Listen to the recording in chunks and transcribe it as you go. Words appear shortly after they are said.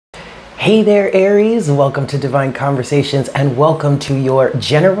Hey there, Aries. Welcome to Divine Conversations and welcome to your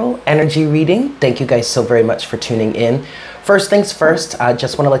general energy reading. Thank you guys so very much for tuning in. First things first, I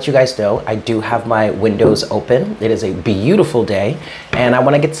just want to let you guys know I do have my windows open. It is a beautiful day and I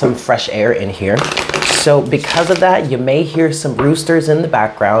want to get some fresh air in here. So because of that, you may hear some roosters in the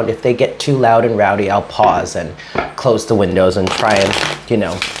background. If they get too loud and rowdy, I'll pause and close the windows and try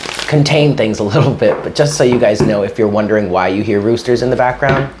and, contain things a little bit. But just so you guys know, if you're wondering why you hear roosters in the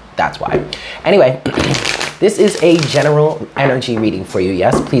background, that's why. Anyway, this is a general energy reading for you.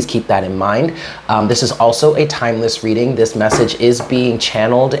 Yes, please keep that in mind. This is also a timeless reading. This message is being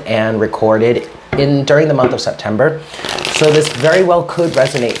channeled and recorded during the month of September. So this very well could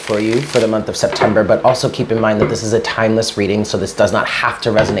resonate for you for the month of September, but also keep in mind that this is a timeless reading, so this does not have to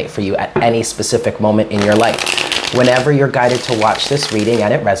resonate for you at any specific moment in your life. Whenever you're guided to watch this reading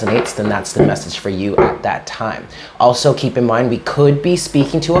and it resonates, then that's the message for you at that time. Also keep in mind, we could be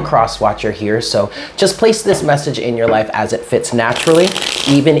speaking to a cross-watcher here, so just place this message in your life as it fits naturally,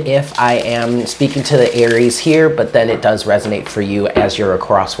 even if I am speaking to the Aries here, but then it does resonate for you as you're a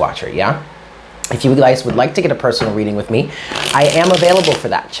cross-watcher, yeah? If you guys would like to get a personal reading with me, I am available for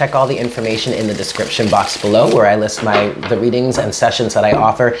that. Check all the information in the description box below where I list the readings and sessions that I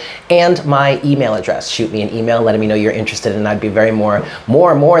offer and my email address. Shoot me an email letting me know you're interested and I'd be very more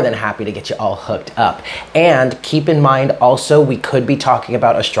than happy to get you all hooked up. And keep in mind also, we could be talking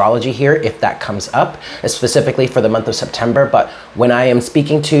about astrology here if that comes up, specifically for the month of September. But when I am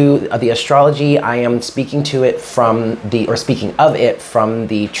speaking to the astrology, I am speaking of it from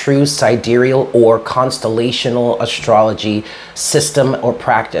the true sidereal or constellational astrology system or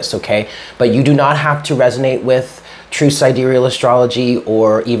practice, okay? But you do not have to resonate with true sidereal astrology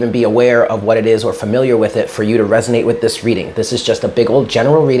or even be aware of what it is or familiar with it for you to resonate with this reading. This is just a big old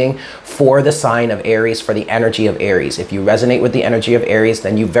general reading for the sign of Aries, for the energy of Aries. If you resonate with the energy of Aries,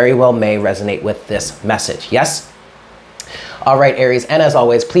 then you very well may resonate with this message, yes? All right, Aries, and as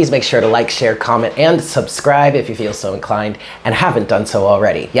always, please make sure to like, share, comment, and subscribe if you feel so inclined and haven't done so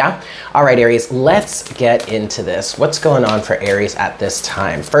already, yeah? All right, Aries, let's get into this. What's going on for Aries at this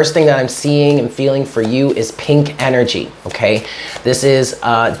time? First thing that I'm seeing and feeling for you is pink energy, okay? This is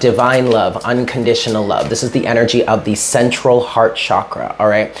divine love, unconditional love. This is the energy of the central heart chakra, all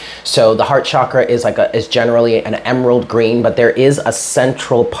right? So the heart chakra is generally an emerald green, but there is a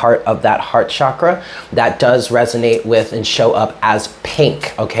central part of that heart chakra that does resonate with and show up as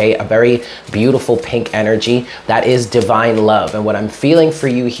pink, okay? A very beautiful pink energy. That is divine love. And what I'm feeling for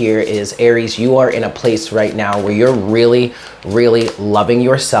you here is, Aries, you are in a place right now where you're really, really loving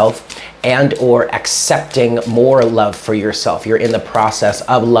yourself and or accepting more love for yourself. You're in the process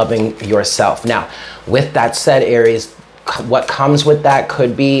of loving yourself. Now, with that said, Aries, what comes with that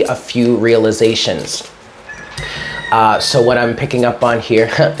could be a few realizations. So what I'm picking up on here,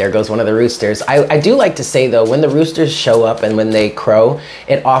 there goes one of the roosters. I do like to say though, when the roosters show up and when they crow,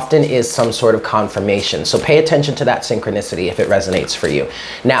 it often is some sort of confirmation. So pay attention to that synchronicity if it resonates for you.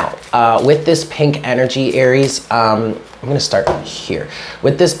 Now, with this pink energy, Aries, I'm going to start here.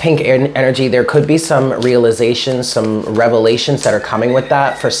 With this pink energy, there could be some realizations, some revelations that are coming with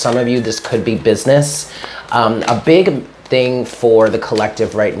that. For some of you, this could be business. A big thing for the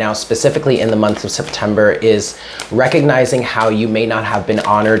collective right now, specifically in the month of September, is recognizing how you may not have been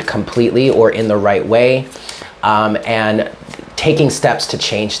honored completely or in the right way, and taking steps to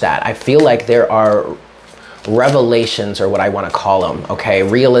change that. I feel like there are revelations, or what I want to call them, okay,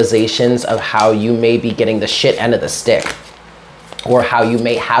 realizations of how you may be getting the shit end of the stick, or how you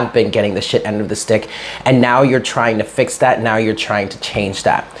may have been getting the shit end of the stick, and now you're trying to fix that, now you're trying to change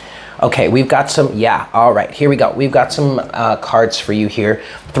that. Okay, we've got some, yeah, all right, here we go. We've got some cards for you here.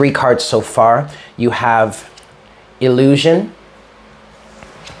 3 cards so far. You have illusion,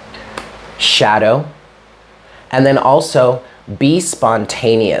 shadow, and then also be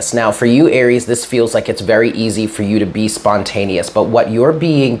spontaneous. Now for you, Aries, this feels like it's very easy for you to be spontaneous, but what you're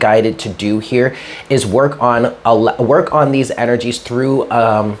being guided to do here is work on these energies through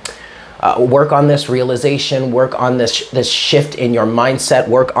work on this realization, work on this shift in your mindset,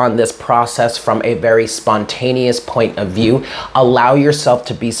 work on this process from a very spontaneous point of view. Allow yourself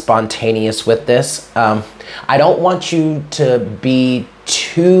to be spontaneous with this. I don't want you to be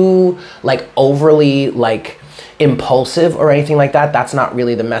too overly impulsive or anything like that. That's not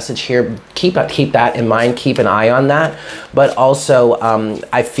really the message here. Keep that in mind, keep an eye on that. But also,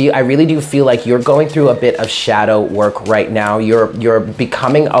 I really do feel like you're going through a bit of shadow work right now. You're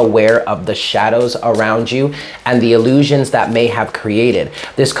becoming aware of the shadows around you and the illusions that may have created.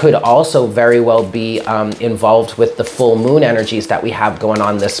 This could also very well be involved with the full moon energies that we have going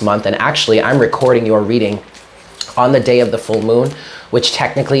on this month. And actually, I'm recording your reading on the day of the full moon, which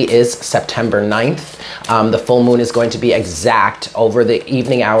technically is September 9th. The full moon is going to be exact over the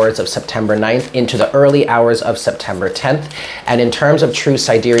evening hours of September 9th into the early hours of September 10th. And in terms of true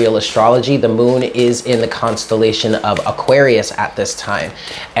sidereal astrology, the moon is in the constellation of Aquarius at this time.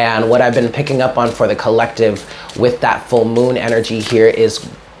 And what I've been picking up on for the collective with that full moon energy here is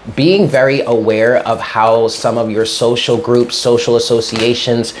being very aware of how some of your social groups, social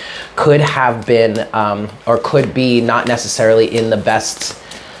associations could have been or could be not necessarily in the best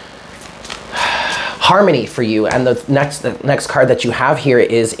harmony for you. And the next card that you have here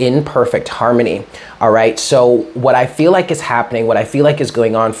is in perfect harmony. All right, so what I feel like is happening, what I feel like is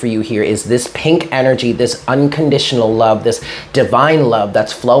going on for you here is this pink energy, this unconditional love, this divine love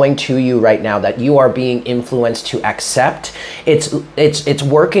that's flowing to you right now that you are being influenced to accept. It's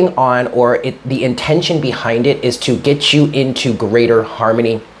working on, or the intention behind it is to get you into greater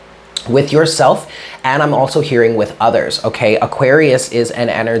harmony with yourself, and I'm also hearing with others. Okay, Aquarius is an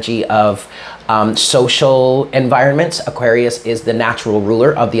energy of social environments. Aquarius is the natural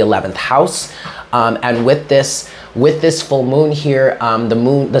ruler of the 11th house, and with this full moon here,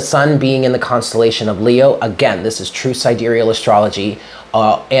 the sun being in the constellation of Leo, again, this is true sidereal astrology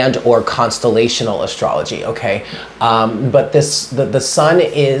and or constellational astrology, okay? But the sun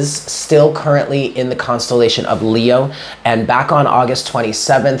is still currently in the constellation of Leo, and back on August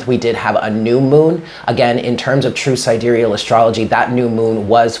 27th, we did have a new moon. Again, in terms of true sidereal astrology, that new moon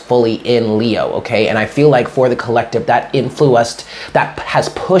was fully in Leo, okay? And I feel like for the collective, that has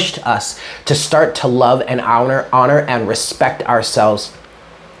pushed us to start to love and honor and respect ourselves,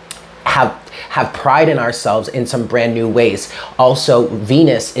 have pride in ourselves in some brand new ways. Also,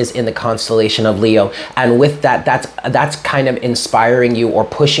 Venus is in the constellation of Leo, and with that, that's kind of inspiring you or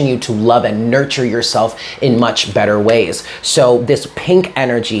pushing you to love and nurture yourself in much better ways. So this pink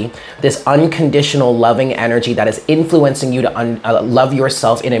energy, this unconditional loving energy that is influencing you to love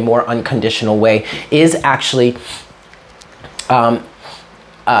yourself in a more unconditional way is actually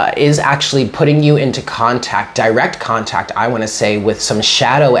putting you into direct contact, I want to say, with some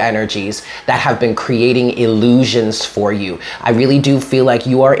shadow energies that have been creating illusions for you. I really do feel like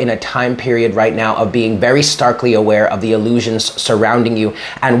you are in a time period right now of being very starkly aware of the illusions surrounding you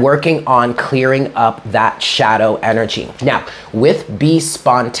and working on clearing up that shadow energy. Now, with Be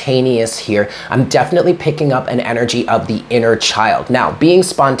Spontaneous here, I'm definitely picking up an energy of the inner child. Now, being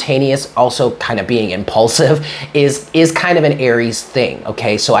spontaneous, also kind of being impulsive, is kind of an Aries thing,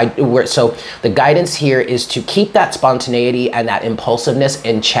 okay? So the guidance here is to keep that spontaneity and that impulsiveness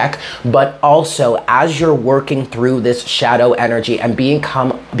in check, but also as you're working through this shadow energy and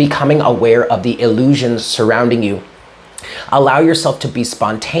becoming aware of the illusions surrounding you, allow yourself to be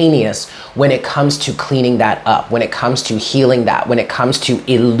spontaneous when it comes to cleaning that up, when it comes to healing that, when it comes to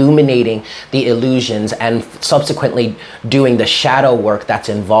illuminating the illusions and subsequently doing the shadow work that's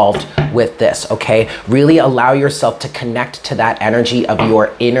involved with this, okay? Really allow yourself to connect to that energy of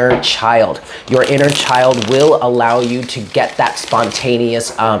your inner child. Your inner child will allow you to get that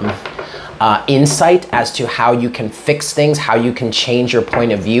spontaneous insight as to how you can fix things, how you can change your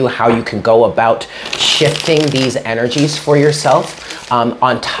point of view, how you can go about shifting these energies for yourself.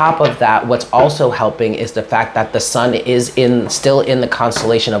 On top of that, what's also helping is the fact that the sun is still in the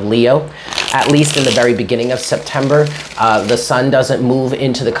constellation of Leo, at least in the very beginning of September. The sun doesn't move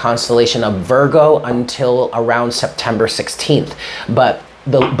into the constellation of Virgo until around September 16th. But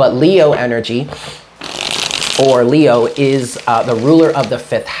Leo energy, or Leo, is the ruler of the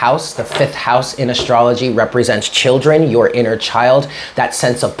 5th house. The 5th house in astrology represents children, your inner child, that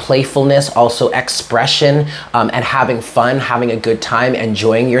sense of playfulness, also expression, and having fun, having a good time,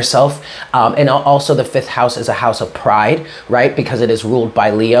 enjoying yourself. And also the 5th house is a house of pride, right? Because it is ruled by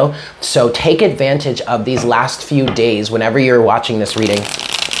Leo. So take advantage of these last few days whenever you're watching this reading.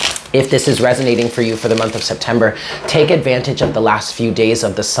 If this is resonating for you for the month of September, take advantage of the last few days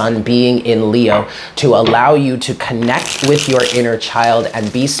of the sun being in Leo to allow you to connect with your inner child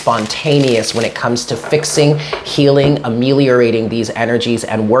and be spontaneous when it comes to fixing, healing, ameliorating these energies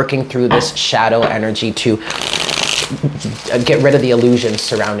and working through this shadow energy to get rid of the illusions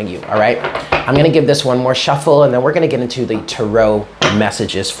surrounding you, all right? I'm gonna give this one more shuffle and then we're gonna get into the tarot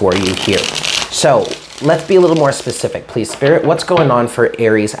messages for you here. So let's be a little more specific, please, Spirit. What's going on for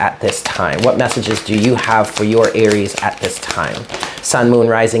Aries at this time? What messages do you have for your Aries at this time? Sun, Moon,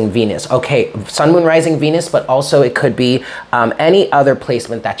 Rising, Venus. Okay, Sun, Moon, Rising, Venus, but also it could be any other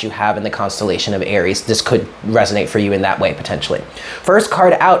placement that you have in the constellation of Aries. This could resonate for you in that way, potentially. First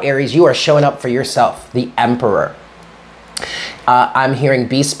card out, Aries, you are showing up for yourself, the Emperor. I'm hearing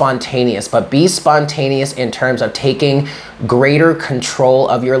be spontaneous, but be spontaneous in terms of taking greater control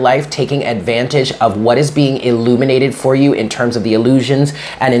of your life, taking advantage of what is being illuminated for you in terms of the illusions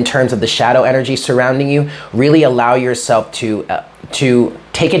and in terms of the shadow energy surrounding you. Really allow yourself to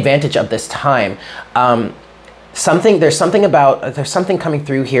take advantage of this time. There's something coming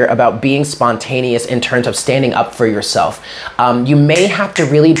through here about being spontaneous in terms of standing up for yourself. You may have to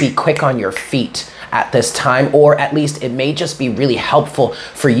really be quick on your feet at this time, or at least it may just be really helpful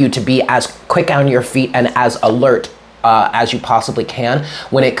for you to be as quick on your feet and as alert as you possibly can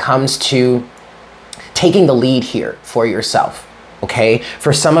when it comes to taking the lead here for yourself. Okay,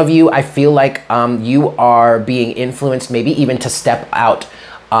 for some of you, I feel like you are being influenced maybe even to step out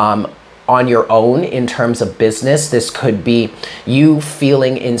on your own in terms of business. This could be you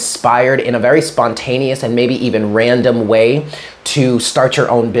feeling inspired in a very spontaneous and maybe even random way to start your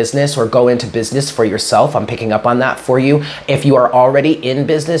own business or go into business for yourself. I'm picking up on that for you. If you are already in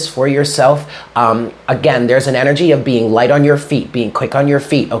business for yourself, again, there's an energy of being light on your feet, being quick on your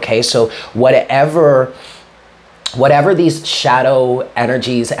feet. Okay, so whatever these shadow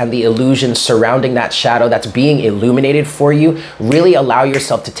energies and the illusions surrounding that shadow that's being illuminated for you, really allow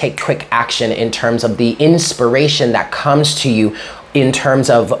yourself to take quick action in terms of the inspiration that comes to you in terms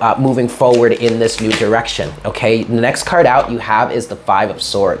of moving forward in this new direction. Okay, the next card out you have is the Five of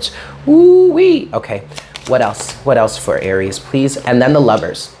Swords. Woo-wee. Okay, what else? What else for Aries, please? And then the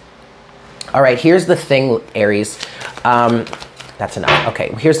Lovers. All right, here's the thing, Aries. That's enough.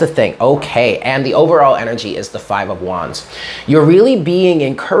 Okay, here's the thing. Okay, and the overall energy is the Five of Wands. You're really being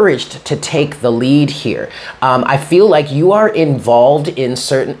encouraged to take the lead here. I feel like you are involved in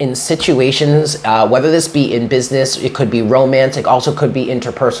situations, whether this be in business, it could be romantic, also could be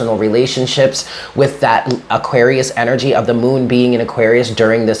interpersonal relationships with that Aquarius energy of the moon being in Aquarius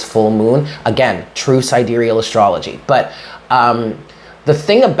during this full moon. Again, true sidereal astrology. But the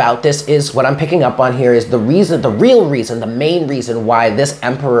thing about this is what I'm picking up on here is the main reason why this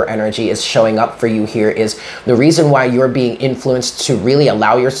Emperor energy is showing up for you here is the reason why you're being influenced to really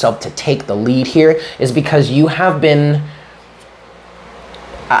allow yourself to take the lead here is because you have been,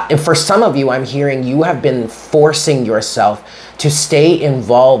 for some of you, I'm hearing you have been forcing yourself to stay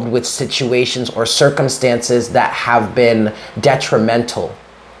involved with situations or circumstances that have been detrimental.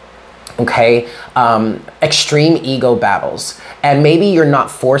 Okay, extreme ego battles. And maybe you're not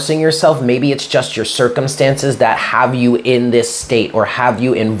forcing yourself, maybe it's just your circumstances that have you in this state or have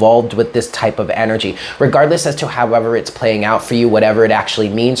you involved with this type of energy. Regardless as to however it's playing out for you, whatever it actually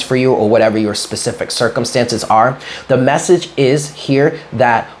means for you or whatever your specific circumstances are, the message is here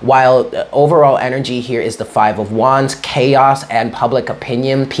that while the overall energy here is the Five of Wands, chaos and public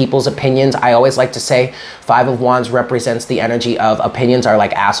opinion, people's opinions, I always like to say Five of Wands represents the energy of opinions are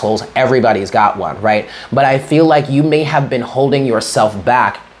like assholes. Everybody's got one, right? But I feel like you may have been holding yourself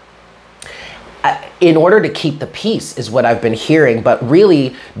back in order to keep the peace is what I've been hearing, but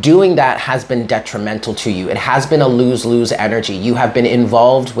really doing that has been detrimental to you. It has been a lose-lose energy. You have been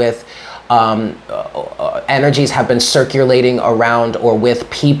involved with energies have been circulating around or with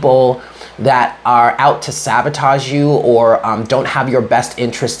people that are out to sabotage you or don't have your best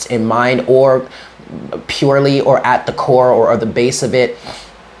interests in mind, or purely or at the core or the base of it,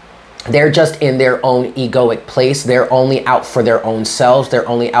 they're just in their own egoic place. They're only out for their own selves. They're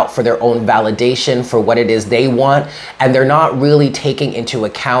only out for their own validation for what it is they want. And they're not really taking into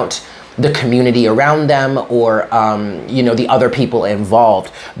account the community around them or, you know, the other people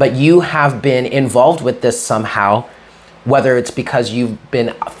involved. But you have been involved with this somehow, whether it's because you've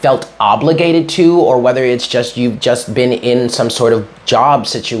been felt obligated to, or whether it's just you've just been in some sort of job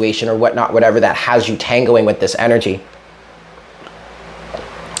situation or whatnot, whatever that has you tangoing with this energy.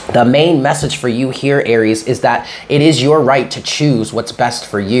 The main message for you here, Aries, is that it is your right to choose what's best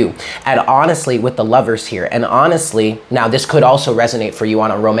for you. And honestly, with the Lovers here, and honestly, now this could also resonate for you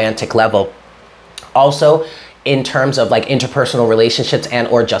on a romantic level. Also, in terms of like interpersonal relationships and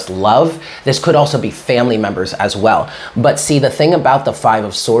or just love, this could also be family members as well. But see, the thing about the Five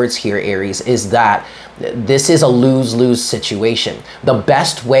of Swords here, Aries, is that this is a lose-lose situation. The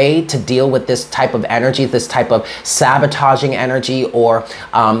best way to deal with this type of energy, this type of sabotaging energy, or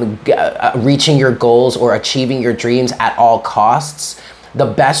reaching your goals or achieving your dreams at all costs, the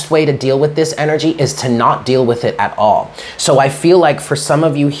best way to deal with this energy is to not deal with it at all. So I feel like for some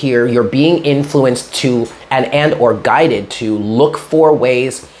of you here, you're being influenced to and or guided to look for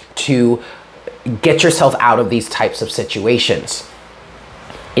ways to get yourself out of these types of situations.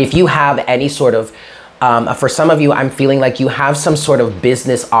 If you have any sort of For some of you, I'm feeling like you have some sort of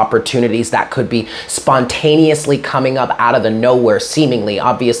business opportunities that could be spontaneously coming up out of the nowhere, seemingly.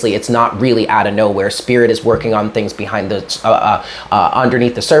 Obviously, it's not really out of nowhere. Spirit is working on things behind the,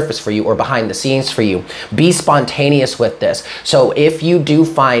 underneath the surface for you, or behind the scenes for you. Be spontaneous with this. So if you do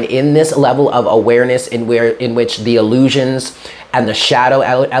find in this level of awareness in which the illusions and the shadow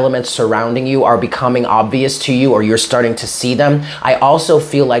elements surrounding you are becoming obvious to you, or you're starting to see them, I also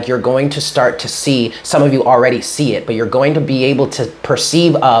feel like you're going to start to see, some of you already see it, but you're going to be able to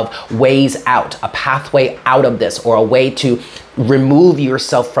perceive of ways out, a pathway out of this, or a way to remove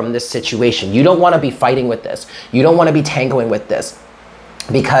yourself from this situation. You don't want to be fighting with this. You don't want to be tangling with this.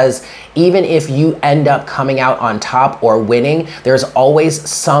 Because even if you end up coming out on top or winning, there's always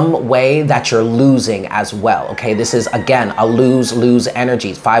some way that you're losing as well. Okay, this is again a lose-lose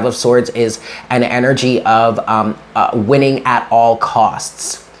energy. Five of Swords is an energy of winning at all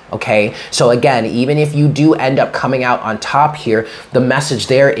costs. Okay, so again, even if you do end up coming out on top here, the message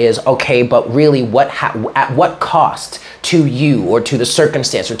there is, okay, but really at what cost to you, or to the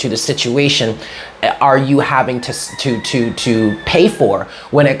circumstance, or to the situation are you having to pay for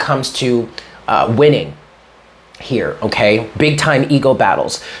when it comes to winning here? Okay, big time ego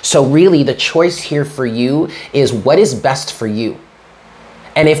battles. So really the choice here for you is what is best for you.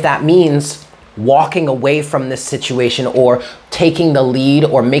 And if that means walking away from this situation, or taking the lead,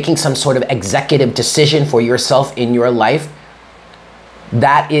 or making some sort of executive decision for yourself in your life,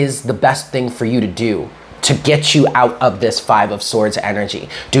 that is the best thing for you to do to get you out of this Five of Swords energy.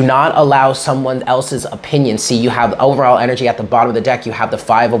 Do not allow someone else's opinion. See, you have overall energy at the bottom of the deck. You have the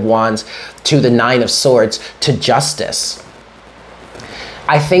Five of Wands to the Nine of Swords to Justice.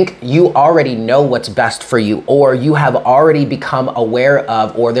 I think you already know what's best for you, or you have already become aware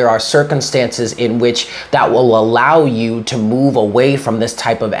of, or there are circumstances in which that will allow you to move away from this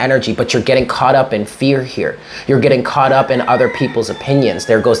type of energy, but you're getting caught up in fear here. You're getting caught up in other people's opinions.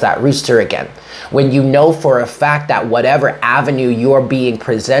 There goes that rooster again. When you know for a fact that whatever avenue you're being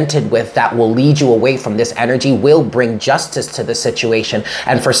presented with that will lead you away from this energy will bring justice to the situation.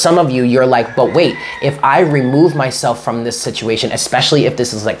 And for some of you, you're like, but wait, if I remove myself from this situation, especially if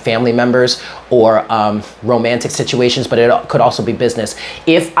this is like family members or romantic situations, but it could also be business.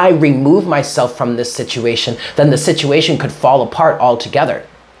 If I remove myself from this situation, then the situation could fall apart altogether.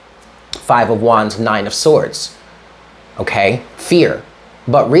 Five of Wands, Nine of Swords. Okay, fear.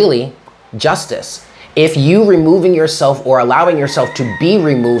 But really, justice. If you removing yourself or allowing yourself to be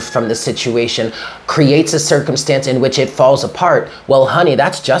removed from the situation creates a circumstance in which it falls apart, well, honey,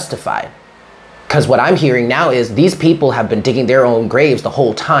 that's justified. Because what I'm hearing now is these people have been digging their own graves the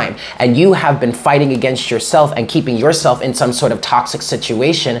whole time, and you have been fighting against yourself and keeping yourself in some sort of toxic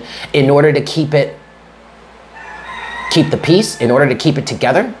situation in order to keep the peace, in order to keep it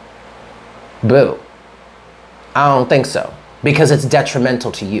together. Boo. I don't think so, because it's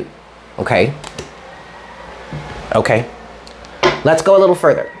detrimental to you. Okay. Okay. Let's go a little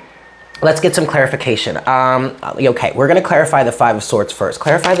further. Let's get some clarification. Okay, we're gonna clarify the Five of Swords first.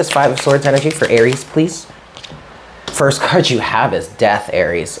 Clarify this Five of Swords energy for Aries, please. First card you have is Death,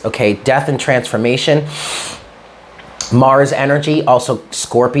 Aries. Okay, death and transformation. Mars energy, also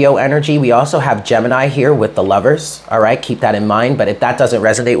Scorpio energy. We also have Gemini here with the Lovers. All right, keep that in mind. But if that doesn't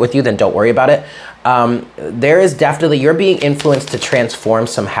resonate with you, then don't worry about it. There is definitely, you're being influenced to transform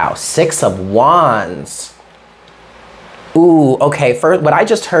somehow. Six of Wands. Ooh, okay, first, what I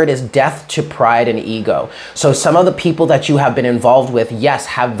just heard is death to pride and ego. So some of the people that you have been involved with, yes,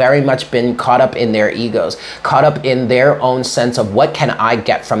 have very much been caught up in their egos, caught up in their own sense of what can I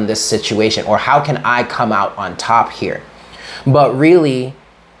get from this situation, or how can I come out on top here? But really,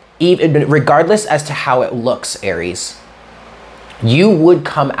 even regardless as to how it looks, Aries, you would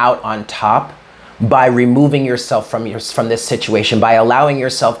come out on top by removing yourself from this situation, by allowing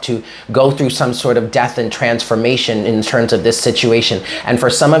yourself to go through some sort of death and transformation in terms of this situation. And for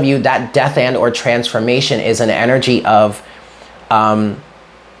some of you, that death and or transformation is an energy of,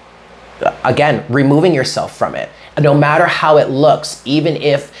 again, removing yourself from it. No matter how it looks, even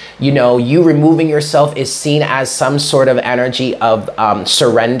if, you know, you removing yourself is seen as some sort of energy of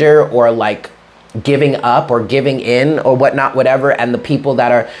surrender, or like giving up or giving in or whatnot, whatever, and the people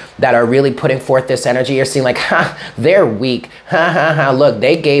that are really putting forth this energy are seeing like, ha, they're weak, ha ha ha, look,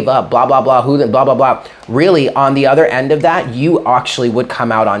 they gave up, blah blah blah, who, blah blah blah. Really, on the other end of that, you actually would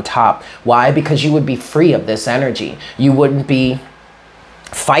come out on top. Why? Because you would be free of this energy. You wouldn't be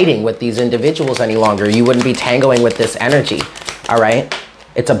fighting with these individuals any longer. You wouldn't be tangling with this energy. All right,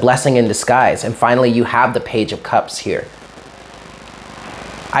 it's a blessing in disguise. And finally, you have the Page of Cups here.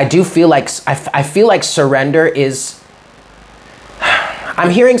 I do feel like, I feel like surrender is, I'm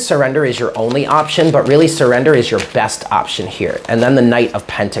hearing surrender is your only option, but really surrender is your best option here. And then the Knight of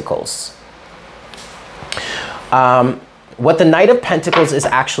Pentacles. What the Knight of Pentacles is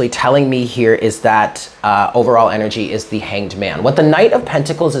actually telling me here is that overall energy is the Hanged Man. What the Knight of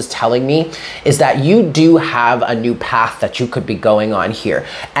Pentacles is telling me is that you do have a new path that you could be going on here.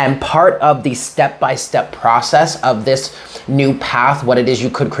 And part of the step-by-step process of this new path, what it is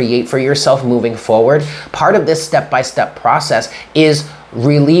you could create for yourself moving forward, part of this step-by-step process is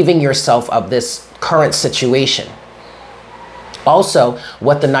relieving yourself of this current situation. Also,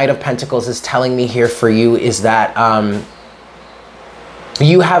 what the Knight of Pentacles is telling me here for you is that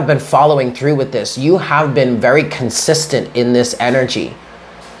you have been following through with this. You have been very consistent in this energy.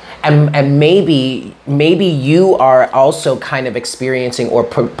 And maybe you are also kind of experiencing or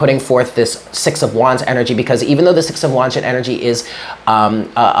putting forth this Six of Wands energy, because even though the Six of Wands energy is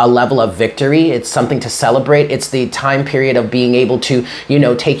a level of victory, it's something to celebrate. It's the time period of being able to, you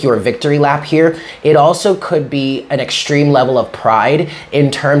know, take your victory lap here. It also could be an extreme level of pride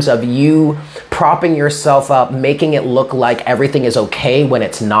in terms of you propping yourself up, making it look like everything is okay when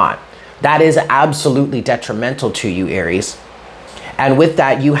it's not. That is absolutely detrimental to you, Aries. And with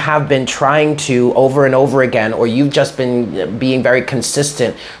that, you have been trying to over and over again, or you've just been being very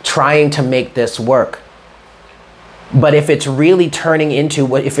consistent, trying to make this work. But if it's really turning into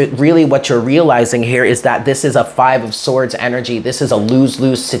what you're realizing here is that this is a Five of Swords energy, this is a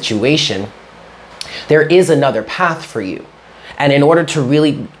lose-lose situation, there is another path for you. And in order to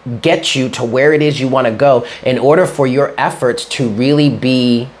really get you to where it is you want to go, in order for your efforts to really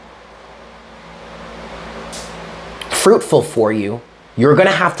be fruitful for you, you're going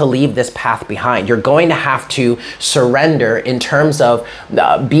to have to leave this path behind. You're going to have to surrender in terms of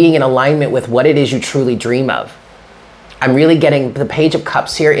being in alignment with what it is you truly dream of. I'm really getting the Page of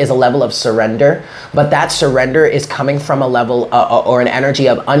Cups here is a level of surrender, but that surrender is coming from a level or an energy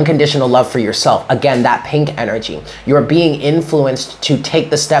of unconditional love for yourself. Again, that pink energy. You're being influenced to take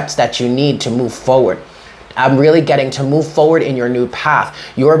the steps that you need to move forward. I'm really getting to move forward in your new path.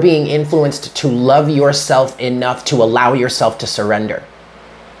 You're being influenced to love yourself enough to allow yourself to surrender.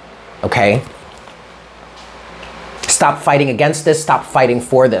 Okay? Stop fighting against this. Stop fighting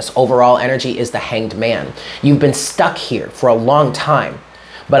for this. Overall energy is the Hanged Man. You've been stuck here for a long time.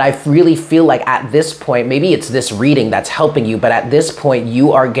 But I really feel like at this point, maybe it's this reading that's helping you, but at this point,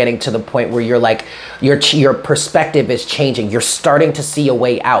 you are getting to the point where you're like, your perspective is changing. You're starting to see a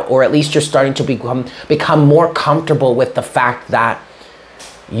way out, or at least you're starting to become more comfortable with the fact that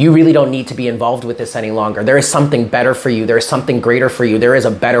you really don't need to be involved with this any longer. There is something better for you. There is something greater for you. There is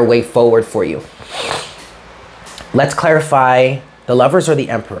a better way forward for you. Let's clarify the Lovers or the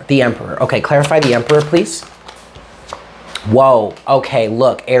Emperor? The Emperor. Okay, clarify the Emperor, please. Whoa, okay,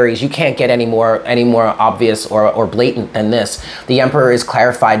 look, Aries, you can't get any more obvious or blatant than this. The Emperor is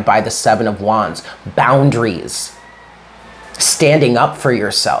clarified by the Seven of Wands. Boundaries. Standing up for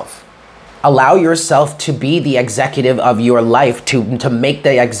yourself. Allow yourself to be the executive of your life, to make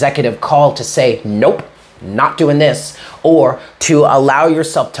the executive call to say, nope, not doing this, or to allow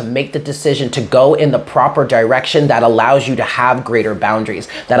yourself to make the decision to go in the proper direction that allows you to have greater boundaries,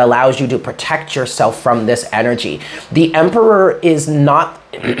 that allows you to protect yourself from this energy. The Emperor is not,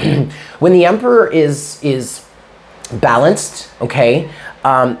 when the Emperor is balanced, okay,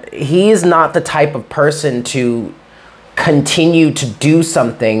 he is not the type of person to continue to do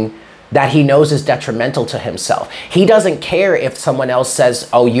something that he knows is detrimental to himself. He doesn't care if someone else says,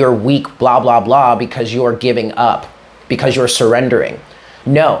 oh, you're weak, blah, blah, blah, because you're giving up, because you're surrendering.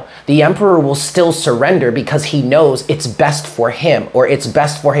 No, the Emperor will still surrender because he knows it's best for him, or it's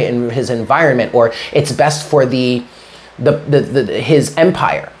best for his environment, or it's best for his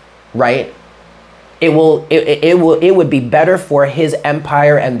empire, right? It would be better for his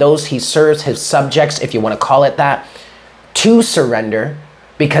empire and those he serves, his subjects, if you want to call it that, to surrender,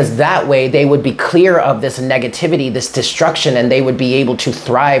 because that way they would be clear of this negativity, this destruction, and they would be able to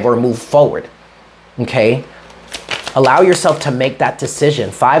thrive or move forward. Okay? Allow yourself to make that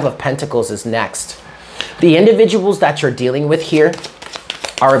decision. Five of Pentacles is next. The individuals that you're dealing with here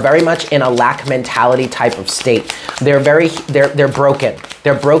are very much in a lack mentality type of state. They're broken.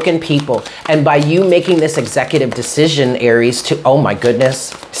 They're broken people. And by you making this executive decision, Aries, to, oh my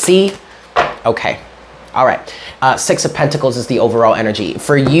goodness, see? Okay. All right. Six of Pentacles is the overall energy.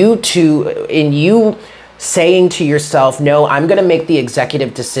 For you to, in you saying to yourself, no, I'm going to make the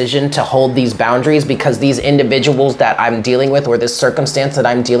executive decision to hold these boundaries because these individuals that I'm dealing with, or this circumstance that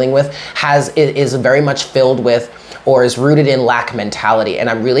I'm dealing with, is very much filled with or is rooted in lack mentality. And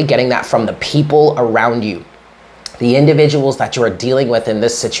I'm really getting that from the people around you. The individuals that you are dealing with in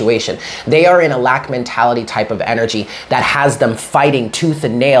this situation, they are in a lack mentality type of energy that has them fighting tooth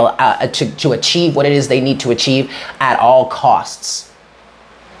and nail to achieve what it is they need to achieve at all costs.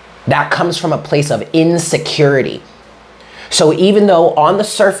 That comes from a place of insecurity. So even though on the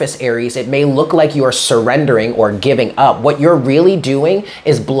surface, Aries, it may look like you're surrendering or giving up, what you're really doing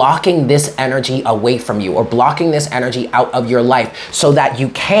is blocking this energy away from you, or blocking this energy out of your life so that you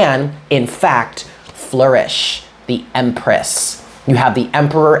can, in fact, flourish. The Empress. You have the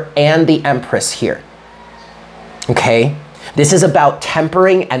Emperor and the Empress here. Okay? This is about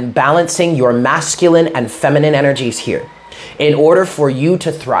tempering and balancing your masculine and feminine energies here. In order for you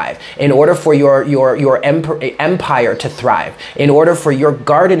to thrive, in order for your empire to thrive, in order for your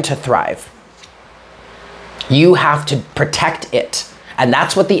garden to thrive, you have to protect it. And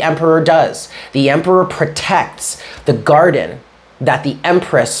that's what the Emperor does. The Emperor protects the garden that the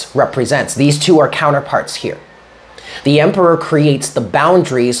Empress represents. These two are counterparts here. The Emperor creates the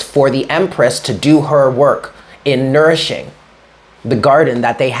boundaries for the Empress to do her work in nourishing the garden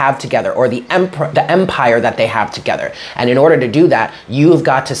that they have together, or the empire that they have together. And in order to do that, you've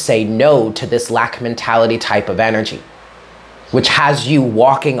got to say no to this lack mentality type of energy, which has you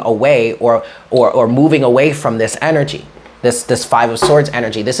walking away or moving away from this energy, this Five of Swords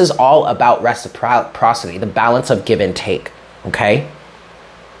energy. This is all about reciprocity, the balance of give and take, okay?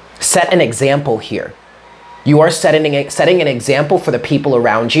 Set an example here. You are setting an example for the people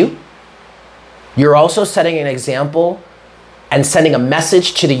around you. You're also setting an example and sending a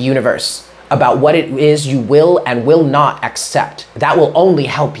message to the universe about what it is you will and will not accept. That will only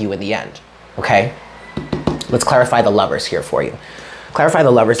help you in the end, okay? Let's clarify the Lovers here for you. Clarify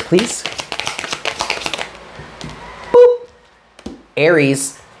the Lovers, please. Boop.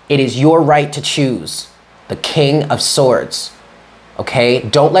 Aries, it is your right to choose the King of Swords. Okay,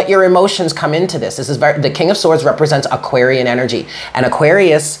 don't let your emotions come into this. This is the King of Swords represents Aquarian energy, and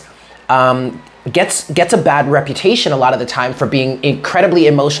Aquarius gets a bad reputation a lot of the time for being incredibly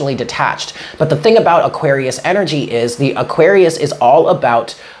emotionally detached. But the thing about Aquarius energy is the Aquarius is all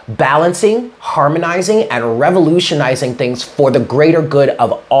about balancing, harmonizing, and revolutionizing things for the greater good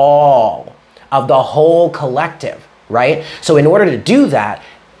of all, of the whole collective, right? So in order to do that,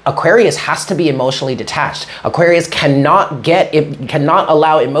 Aquarius has to be emotionally detached. Aquarius cannot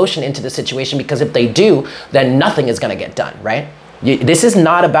allow emotion into the situation, because if they do, then nothing is going to get done, right? This is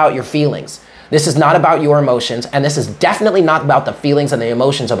not about your feelings. This is not about your emotions, and this is definitely not about the feelings and the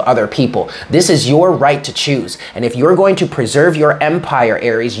emotions of other people. This is your right to choose. And if you're going to preserve your empire,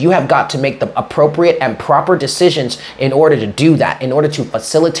 Aries, you have got to make the appropriate and proper decisions in order to do that, in order to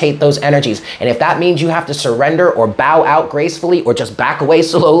facilitate those energies. And if that means you have to surrender or bow out gracefully or just back away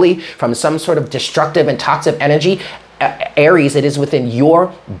slowly from some sort of destructive and toxic energy, Aries, it is within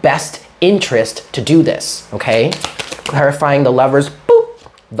your best interest to do this, okay? Clarifying the Lovers, boop,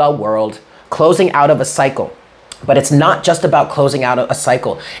 the World. Closing out of a cycle. But it's not just about closing out a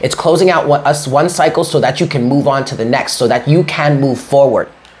cycle. It's closing out one cycle so that you can move on to the next, so that you can move forward.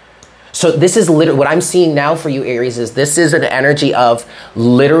 So this is literally what I'm seeing now for you, Aries, is this is an energy of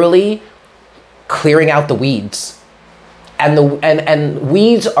literally clearing out the weeds. And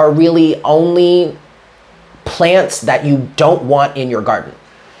weeds are really only plants that you don't want in your garden.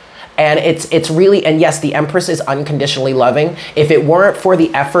 And it's really, and yes, the Empress is unconditionally loving. If it weren't for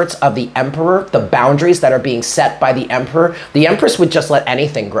the efforts of the Emperor, the boundaries that are being set by the Emperor, the Empress would just let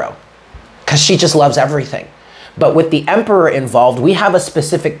anything grow, because she just loves everything. But with the Emperor involved, we have a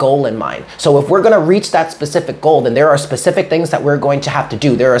specific goal in mind. So if we're going to reach that specific goal, then there are specific things that we're going to have to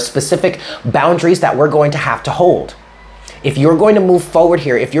do. There are specific boundaries that we're going to have to hold. If you're going to move forward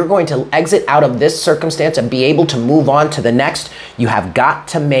here, if you're going to exit out of this circumstance and be able to move on to the next, you have got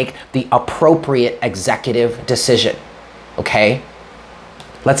to make the appropriate executive decision, okay?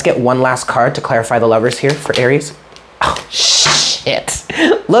 Let's get one last card to clarify the Lovers here for Aries. Oh, shit.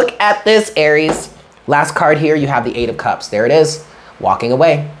 Look at this, Aries. Last card here, you have the Eight of Cups. There it is, walking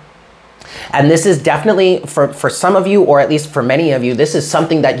away. And this is definitely, for some of you, or at least for many of you, this is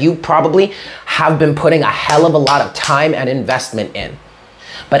something that you probably have been putting a hell of a lot of time and investment in.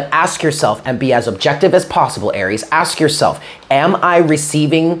 But ask yourself, and be as objective as possible, Aries, ask yourself, am I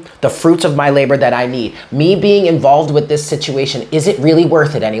receiving the fruits of my labor that I need? Me being involved with this situation, is it really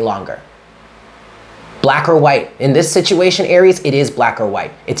worth it any longer? Black or white? In this situation, Aries, it is black or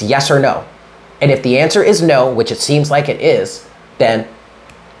white. It's yes or no. And if the answer is no, which it seems like it is, then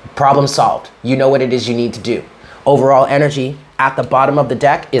problem solved. You know what it is you need to do. Overall energy at the bottom of the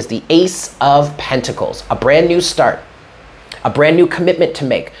deck is the Ace of Pentacles, a brand new start, a brand new commitment to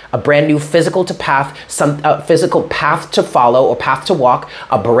make, a brand new physical path to follow or path to walk,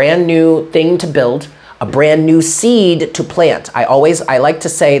 a brand new thing to build, a brand new seed to plant. I like to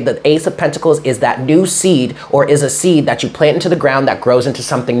say that Ace of Pentacles is that new seed, or is a seed that you plant into the ground that grows into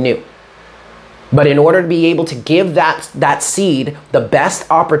something new. But in order to be able to give that seed the best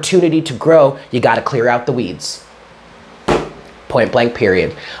opportunity to grow, you got to clear out the weeds. Point blank,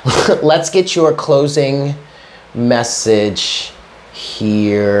 period. Let's get your closing message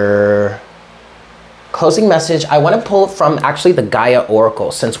here. Closing message, I want to pull from actually the Gaia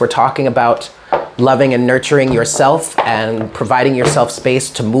Oracle, since we're talking about loving and nurturing yourself and providing yourself space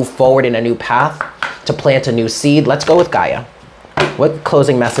to move forward in a new path, to plant a new seed. Let's go with Gaia. What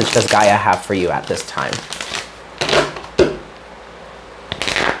closing message does Gaia have for you at this time?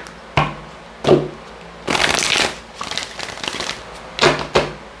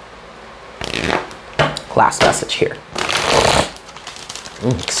 Last message here.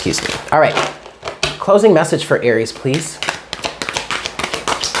 Excuse me. All right. Closing message for Aries, please.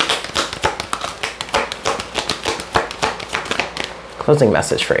 Closing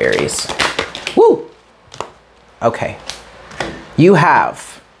message for Aries. Woo! Okay. You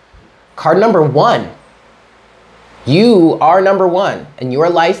have card number 1. You are number 1 in your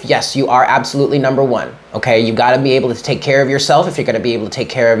life. Yes, you are absolutely number 1. Okay, you got to be able to take care of yourself if you're going to be able to take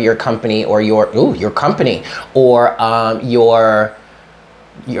care of your company, or your company, or your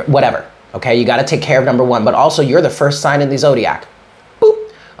whatever. Okay, you got to take care of number 1, but also you're the first sign in the zodiac.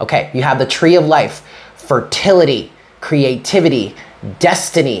 Boop. Okay, you have the tree of life, fertility, creativity,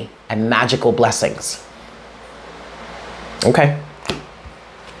 destiny, and magical blessings. Okay,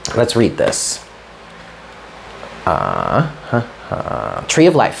 let's read this. Tree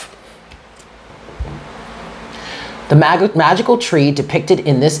of life. The magical tree depicted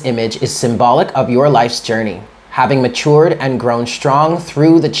in this image is symbolic of your life's journey. Having matured and grown strong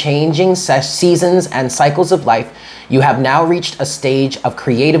through the changing seasons and cycles of life, you have now reached a stage of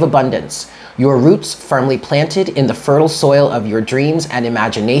creative abundance. Your roots firmly planted in the fertile soil of your dreams and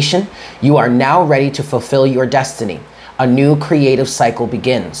imagination, you are now ready to fulfill your destiny. A new creative cycle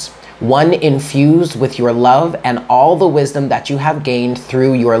begins, one infused with your love and all the wisdom that you have gained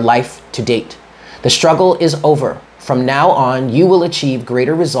through your life to date. The struggle is over. From now on, you will achieve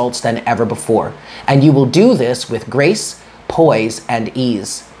greater results than ever before, and you will do this with grace, poise, and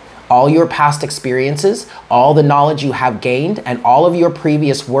ease. All your past experiences, all the knowledge you have gained, and all of your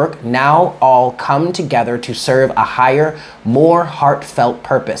previous work now all come together to serve a higher, more heartfelt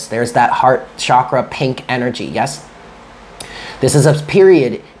purpose. There's that heart chakra pink energy, yes? This is a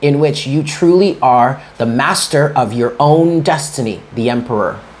period in which you truly are the master of your own destiny, the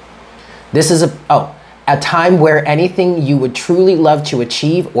Emperor. This is a time where anything you would truly love to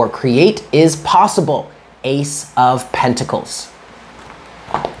achieve or create is possible. Ace of Pentacles.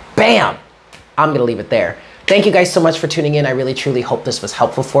 Bam! I'm going to leave it there. Thank you guys so much for tuning in. I really, truly hope this was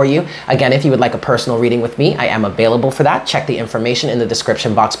helpful for you. Again, if you would like a personal reading with me, I am available for that. Check the information in the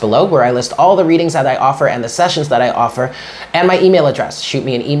description box below, where I list all the readings that I offer and the sessions that I offer, and my email address. Shoot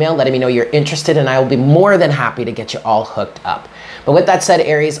me an email letting me know you're interested, and I will be more than happy to get you all hooked up. But with that said,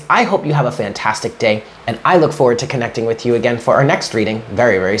 Aries, I hope you have a fantastic day, and I look forward to connecting with you again for our next reading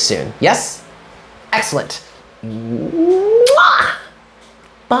very, very soon. Yes? Excellent. Mwah!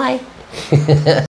 Bye.